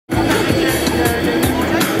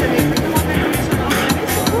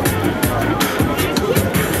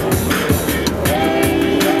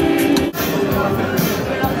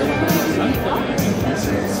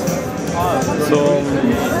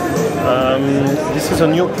This is a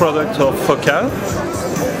new product of Focal.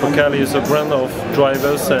 Focal is a brand of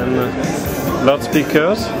drivers and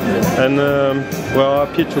loudspeakers, and we are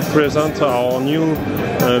happy to present our new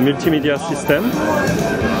multimedia system.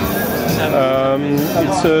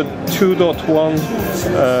 It's a 2.1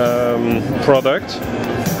 product,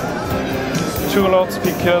 2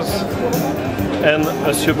 loudspeakers and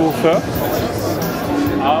a subwoofer.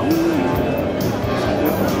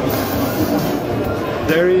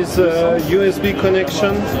 There is a USB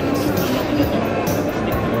connection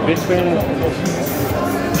between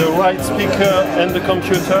the right speaker and the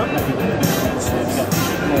computer.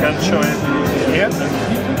 I can show it here.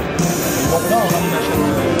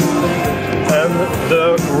 And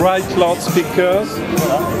the right loudspeakers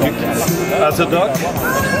as a dock,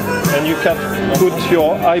 and you can put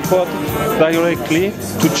your iPod directly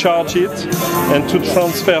to charge it and to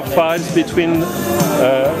transfer files between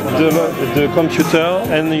the computer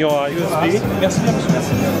and your USB.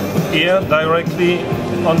 Here directly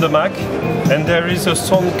on the Mac, and there is a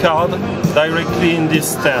sound card directly in this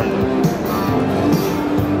stand.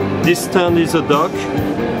 This stand is a dock,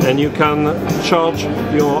 and you can charge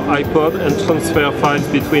your iPod and transfer files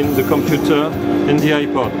between the computer and the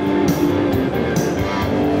iPod.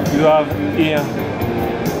 You have here,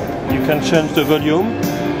 you can change the volume,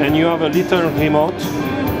 and you have a little remote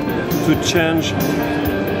to change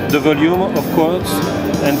the volume, of course,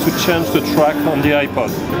 and to change the track on the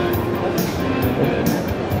iPod.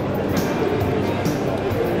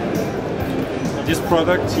 This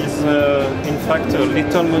product is in fact a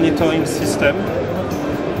little monitoring system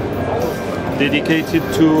dedicated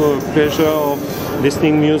to pleasure of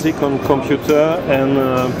listening music on computer and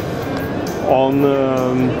on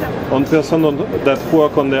person that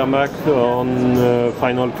work on their Mac on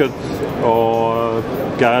Final Cut or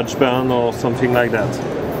GarageBand or something like that.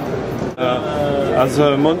 As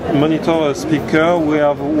a monitor speaker, we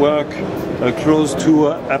have worked close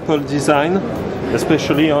to Apple design,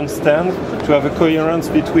 especially on stand, to have a coherence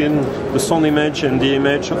between the sound image and the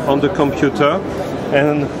image on the computer,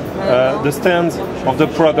 and the stands of the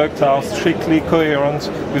product are strictly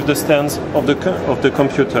coherent with the stands of the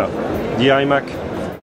computer. The iMac